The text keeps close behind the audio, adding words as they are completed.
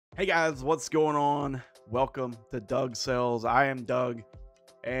Hey guys, what's going on? Welcome to Doug Sells. I am Doug,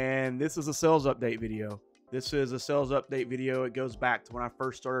 and this is a sales update video. This is a sales update video. It goes back to when I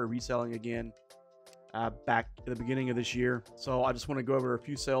first started reselling again back at the beginning of this year. So I just want to go over a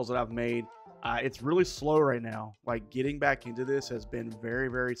few sales that I've made. It's really slow right now. Like getting back into this has been very,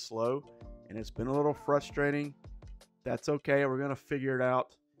 very slow, and it's been a little frustrating. That's okay. We're going to figure it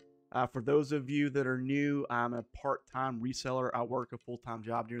out. For those of you that are new, I'm a part-time reseller. I work a full-time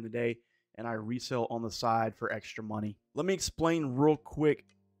job during the day, and I resell on the side for extra money. Let me explain real quick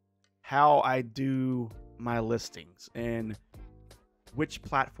how I do my listings and which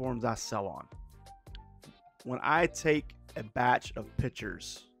platforms I sell on. When I take a batch of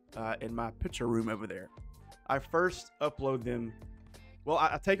pictures in my picture room over there, I first upload them. Well,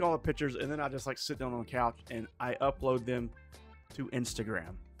 I take all the pictures, and then I just like sit down on the couch, and I upload them to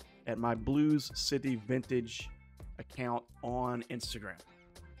Instagram at my Blues City Vintage account on Instagram.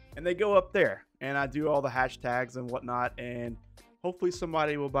 And they go up there, and I do all the hashtags and whatnot, and hopefully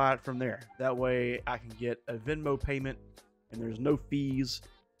somebody will buy it from there. That way I can get a Venmo payment, and there's no fees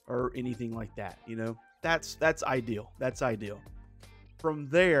or anything like that, you know? That's ideal. That's ideal. From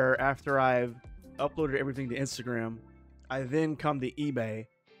there, after I've uploaded everything to Instagram, I then come to eBay,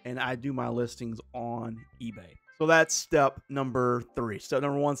 and I do my listings on eBay. So that's step number 3. Step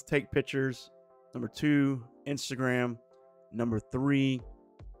number 1 is take pictures. Number 2, Instagram. Number 3,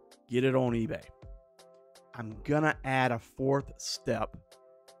 get it on eBay. I'm going to add a 4th step,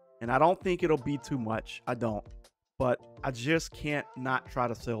 and I don't think it'll be too much. I don't. But I just can't not try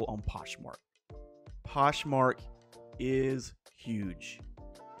to sell on Poshmark. Poshmark is huge.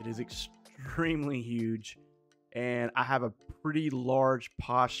 It is extremely huge. And I have a pretty large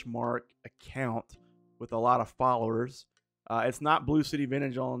Poshmark account with a lot of followers. It's not Blue City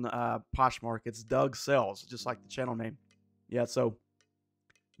Vintage on Poshmark. It's Doug Sells, just like the channel name. Yeah, so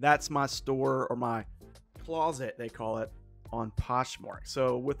that's my store, or my closet, they call it, on Poshmark.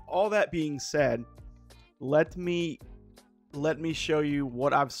 So with all that being said, let me show you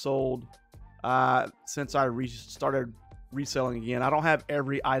what I've sold since I started reselling again. I don't have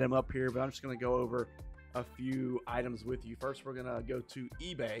every item up here, but I'm just going to go over a few items with you. First, we're gonna go to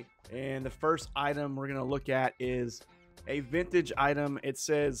eBay, and the first item we're gonna look at is a vintage item. It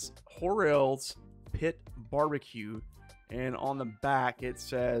says Horrell's Pit Barbecue, and on the back it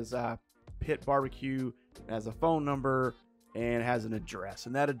says Pit Barbecue. It has a phone number and has an address,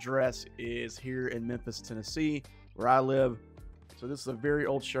 and that address is here in Memphis, Tennessee, where I live. So this is a very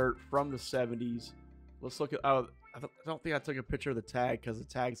old shirt from the 70s. Let's look at, I don't think I took a picture of the tag because the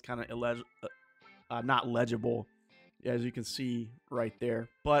tag's kind of not legible, as you can see right there.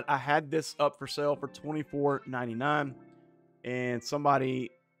 But I had this up for sale for $24.99, and somebody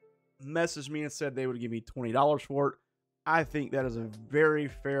messaged me and said they would give me $20 for it. I think that is a very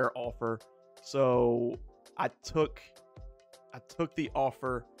fair offer, so I took the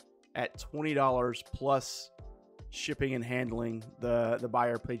offer at $20 plus shipping and handling. The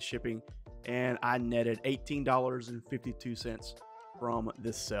buyer paid shipping, and I netted $18.52 from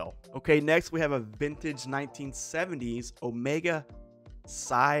this sale. Okay, next we have a vintage 1970s Omega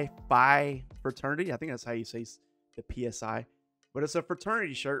Psi Phi fraternity. I think that's how you say the PSI, but it's a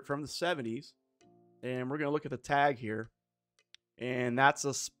fraternity shirt from the 70s. And we're gonna look at the tag here, and that's a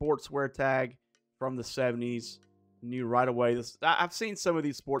sportswear tag from the 70s. Knew right away. I've seen some of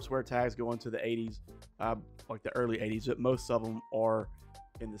these sportswear tags go into the 80s, like the early 80s, but most of them are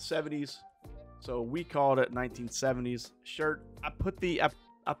in the 70s. So we called it 1970s shirt. I put the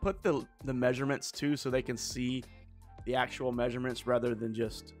measurements too, so they can see the actual measurements rather than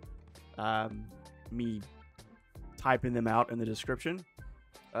just me typing them out in the description.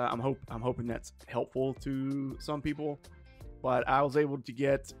 I'm hoping that's helpful to some people. But I was able to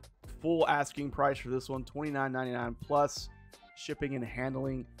get full asking price for this one, $29.99 plus shipping and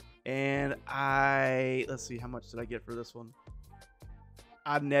handling. And let's see, how much did I get for this one?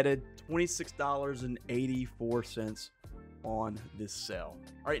 I netted $26.84 on this sale.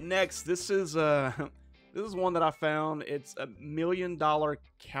 All right, next, this is one that I found. It's a $1 million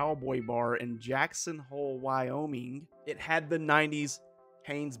cowboy bar in Jackson Hole, Wyoming. It had the 90s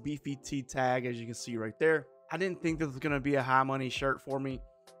Hanes Beefy T tag, as you can see right there. I didn't think this was going to be a high money shirt for me,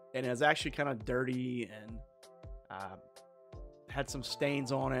 and it's actually kind of dirty and had some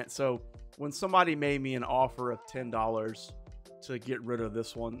stains on it. So when somebody made me an offer of $10 to get rid of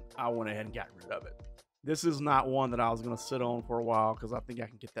this one, I went ahead and got rid of it. This is not one that I was going to sit on for a while because I think I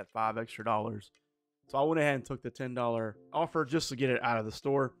can get that $5 extra. So I went ahead and took the $10 offer just to get it out of the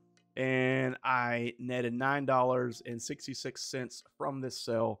store, and I netted $9.66 from this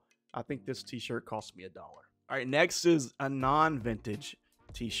sale. I think this t-shirt cost me $1. All right, next is a non-vintage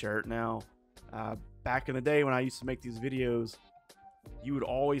t-shirt. Now, back in the day when I used to make these videos, you would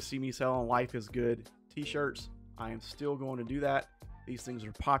always see me selling Life is Good t-shirts. I am still going to do that. These things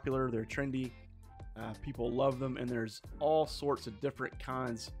are popular, they're trendy, people love them, and there's all sorts of different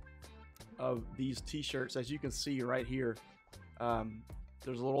kinds of these t-shirts. As you can see right here,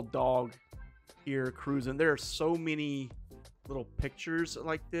 there's a little dog here cruising. There are so many little pictures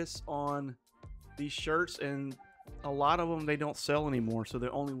like this on these shirts, and a lot of them they don't sell anymore, so the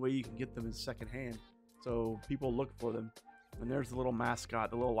only way you can get them is secondhand, so people look for them. And there's the little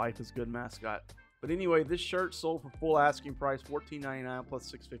mascot, the little Life is Good mascot. But anyway, this shirt sold for full asking price, $14.99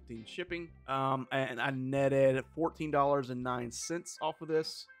 plus $6.15 shipping. And I netted $14.09 off of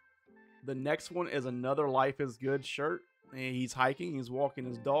this. The next one is another Life is Good shirt. He's hiking, he's walking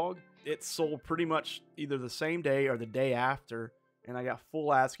his dog. It sold pretty much either the same day or the day after. And I got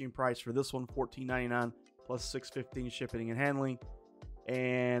full asking price for this one, $14.99 plus $6.15 shipping and handling.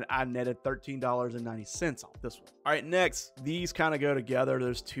 And I netted $13.90 off this one. All right, next, these kind of go together.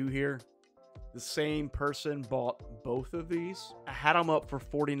 There's two here. The same person bought both of these. I had them up for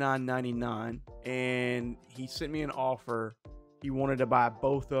 $49.99, and he sent me an offer. He wanted to buy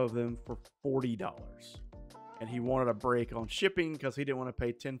both of them for $40, and he wanted a break on shipping because he didn't want to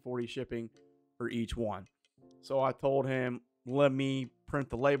pay $10.40 shipping for each one. So I told him, let me print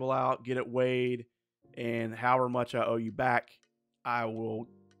the label out, get it weighed, and however much I owe you back, I will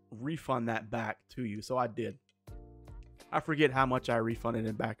refund that back to you. So I did. I forget how much I refunded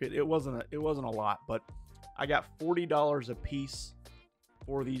him back. It wasn't a lot, but I got $40 a piece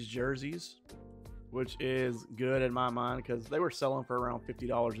for these jerseys, which is good in my mind because they were selling for around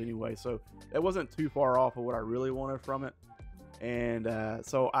 $50 anyway. So it wasn't too far off of what I really wanted from it. And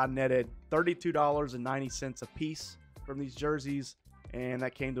so I netted $32.90 a piece from these jerseys, and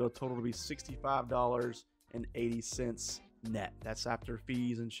that came to a total to be $65.80 net. That's after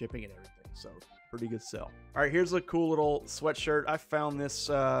fees and shipping and everything. So pretty good sell. All right, here's a cool little sweatshirt. I found this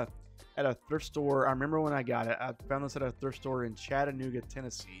at a thrift store. I remember when I got it. I found this at a thrift store in Chattanooga,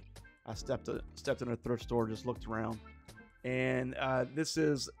 Tennessee. I stepped in a thrift store, just looked around, and this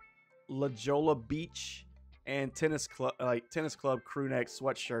is La Jolla Beach and tennis club crew neck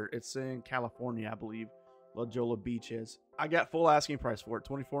sweatshirt. It's in California, I believe. La Jolla Beach is. I got full asking price for it,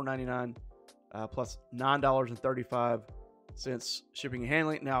 $24.99 plus $9.35 shipping and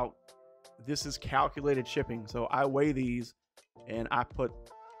handling. Now, this is calculated shipping, so I weigh these and I put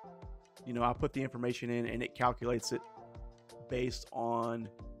the information in, and it calculates it based on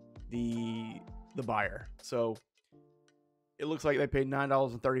the buyer. So it looks like they paid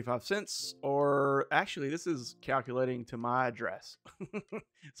 $9.35, or actually this is calculating to my address.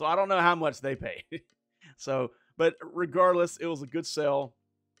 So I don't know how much they paid. So, but regardless, it was a good sell.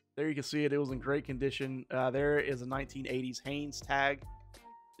 There you can see it. It was in great condition. There is a 1980s Hanes tag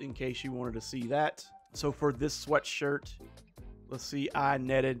in case you wanted to see that. So for this sweatshirt, let's see, I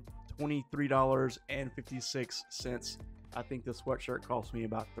netted $23.56. I think the sweatshirt cost me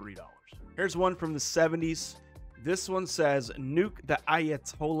about $3. Here's one from the 70s. This one says Nuke the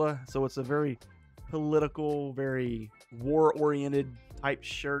Ayatollah. So it's a very political, very war-oriented type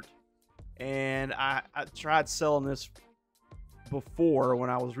shirt. And I tried selling this before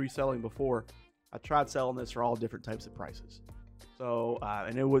when I was reselling before. I tried selling this for all different types of prices. So,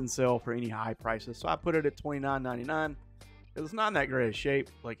 and it wouldn't sell for any high prices. So I put it at $29.99. It's not in that great a shape.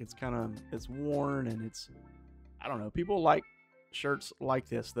 Like it's worn and it's, I don't know. People like shirts like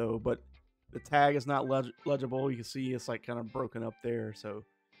this though, but the tag is not legible. You can see it's like kind of broken up there. So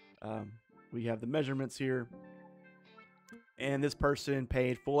we have the measurements here. And this person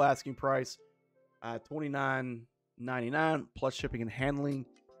paid full asking price, $29.99 plus shipping and handling.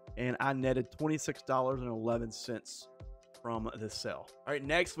 And I netted $26.11 from this sale. All right,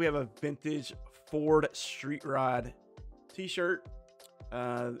 next we have a vintage Ford Street Rod t-shirt.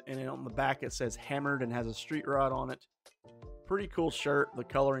 And then on the back it says Hammered and has a street rod on it. Pretty cool shirt. The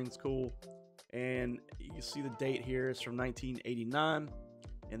coloring's cool. And you can see the date here is from 1989.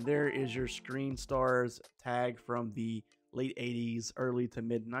 And there is your Screen Stars tag from the late 80s, early to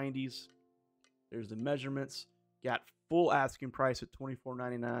mid 90s. There's the measurements. Got full asking price at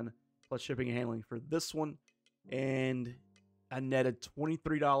 $24.99 plus shipping and handling for this one. And I netted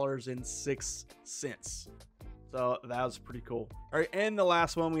 $23.06. So that was pretty cool. All right, and the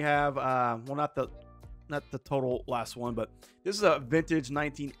last one we have, well, not the total last one, but this is a vintage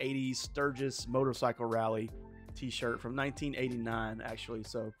 1980s Sturgis Motorcycle Rally t-shirt from 1989, actually.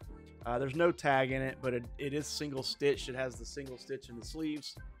 So there's no tag in it, but it is single stitched. It has the single stitch in the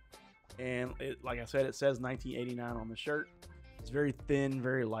sleeves. And like I said, it says 1989 on the shirt. It's very thin,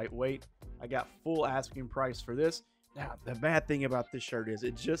 very lightweight. I got full asking price for this. Now, the bad thing about this shirt is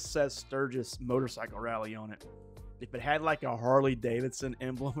it just says Sturgis Motorcycle Rally on it. If it had like a Harley Davidson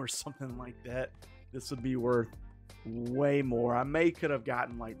emblem or something like that, this would be worth way more. I could have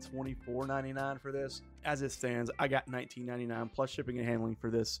gotten like $24.99 for this. As it stands, I got $19.99 plus shipping and handling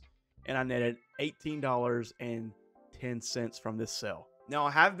for this, and I netted $18.10 from this sale. Now,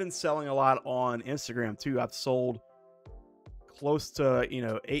 I have been selling a lot on Instagram too. I've sold close to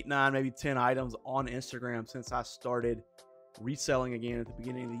 8, 9, maybe 10 items on Instagram since I started reselling again at the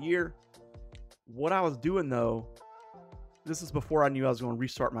beginning of the year. What I was doing though, this is before I knew I was going to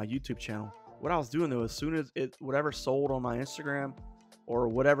restart my YouTube channel. What I was doing though, as soon as whatever sold on my Instagram or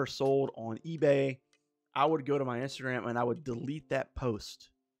whatever sold on eBay, I would go to my Instagram and I would delete that post.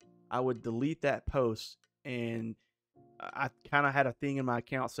 And I kind of had a thing in my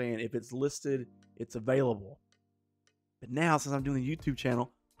account saying if it's listed, it's available. But now, since I'm doing the YouTube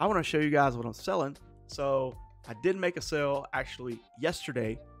channel, I want to show you guys what I'm selling. So I did make a sale actually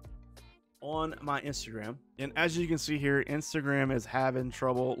yesterday on my Instagram. And as you can see here, Instagram is having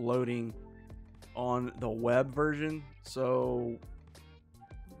trouble loading on the web version. So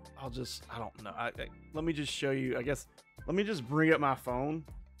I don't know. Let me just show you, I guess. Let me just bring up my phone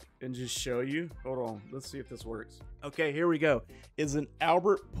and just show you. Hold on. Let's see if this works. Okay, here we go. It's an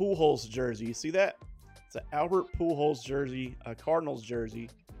Albert Pujols jersey. You see that? It's an Albert Pujols jersey, a Cardinals jersey.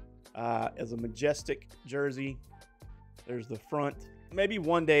 As a majestic jersey. There's the front. Maybe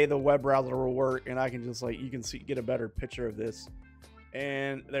one day the web browser will work and I can just you can get a better picture of this.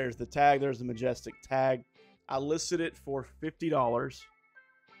 And there's the tag. There's the majestic tag. I listed it for $50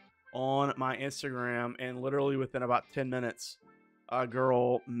 on my Instagram, and literally within about 10 minutes, a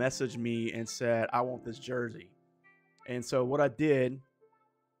girl messaged me and said, I want this jersey. And so what I did,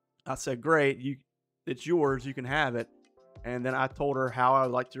 I said, great, it's yours, you can have it. And then I told her how I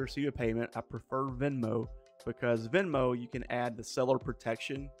would like to receive a payment. I prefer Venmo because Venmo, you can add the seller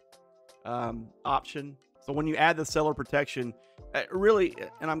protection option. So when you add the seller protection, really,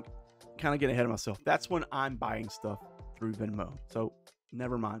 and I'm kind of getting ahead of myself, that's when I'm buying stuff through Venmo. So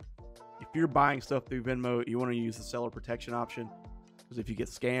never mind. If you're buying stuff through Venmo, you want to use the seller protection option, because if you get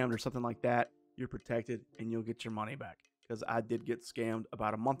scammed or something like that, you're protected and you'll get your money back. Because I did get scammed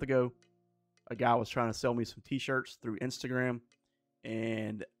about a month ago. A guy was trying to sell me some t-shirts through Instagram,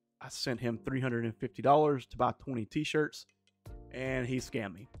 and I sent him $350 to buy 20 t-shirts, and he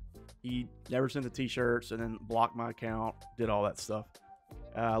scammed me. He never sent the t-shirts and then blocked my account, did all that stuff.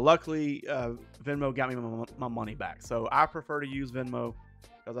 Luckily, Venmo got me my money back. So I prefer to use Venmo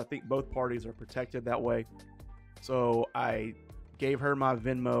because I think both parties are protected that way. So I gave her my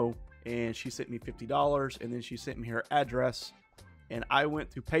Venmo, and she sent me $50, and then she sent me her address, and I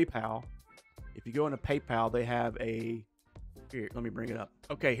went to PayPal. If you go into PayPal, they have here, let me bring it up.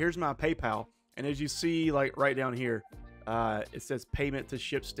 Okay, here's my PayPal, and as you see, right down here, it says payment to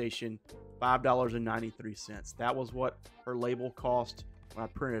ship station, $5.93. That was what her label cost when I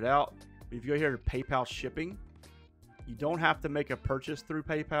printed it out. But if you go here to PayPal shipping, you don't have to make a purchase through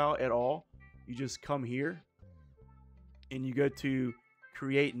PayPal at all. You just come here and you go to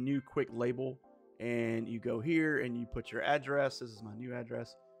create new quick label, and you go here and you put your address. This is my new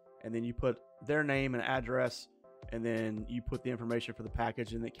address. And then you put their name and address, and then you put the information for the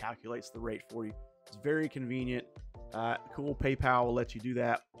package, and it calculates the rate for you. It's very convenient. Cool. PayPal will let you do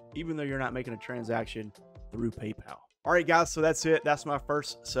that, even though you're not making a transaction through PayPal. All right, guys. So that's it. That's my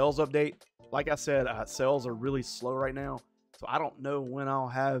first sales update. Like I said, sales are really slow right now. So I don't know when I'll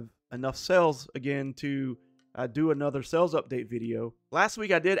have enough sales again to do another sales update video. Last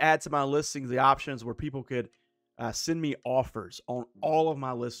week, I did add to my listings the options where people could send me offers on all of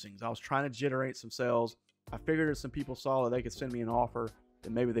my listings. I was trying to generate some sales. I figured if some people saw that they could send me an offer,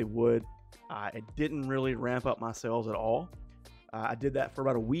 then maybe they would. It didn't really ramp up my sales at all. I did that for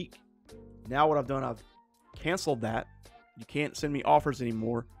about a week. Now what I've done, I've canceled that. You can't send me offers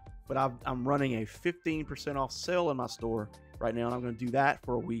anymore, but I'm running a 15% off sale in my store right now, and I'm going to do that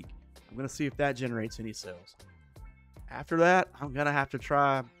for a week. I'm going to see if that generates any sales. After that, I'm going to have to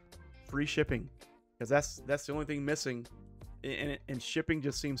try free shipping, because that's the only thing missing. And shipping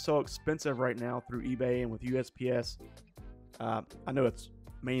just seems so expensive right now through eBay and with USPS. I know it's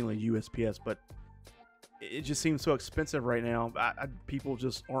mainly USPS, but it just seems so expensive right now. People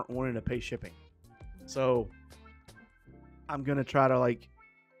just aren't wanting to pay shipping. So I'm going to try to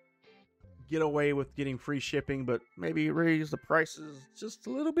get away with getting free shipping, but maybe raise the prices just a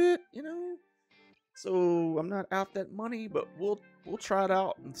little bit, so I'm not out that money, but we'll try it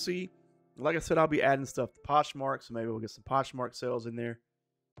out and see. Like I said, I'll be adding stuff to Poshmark, so maybe we'll get some Poshmark sales in there.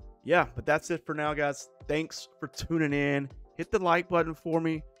 Yeah, but that's it for now, guys. Thanks for tuning in. Hit the like button for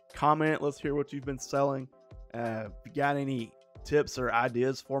me. Comment. Let's hear what you've been selling. If you got any tips or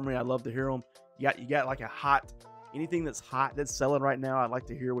ideas for me, I'd love to hear them. You got like anything that's hot that's selling right now. I'd like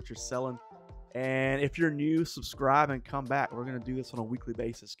to hear what you're selling. And if you're new, subscribe and come back. We're going to do this on a weekly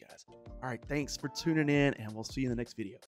basis, guys. All right. Thanks for tuning in, and we'll see you in the next video.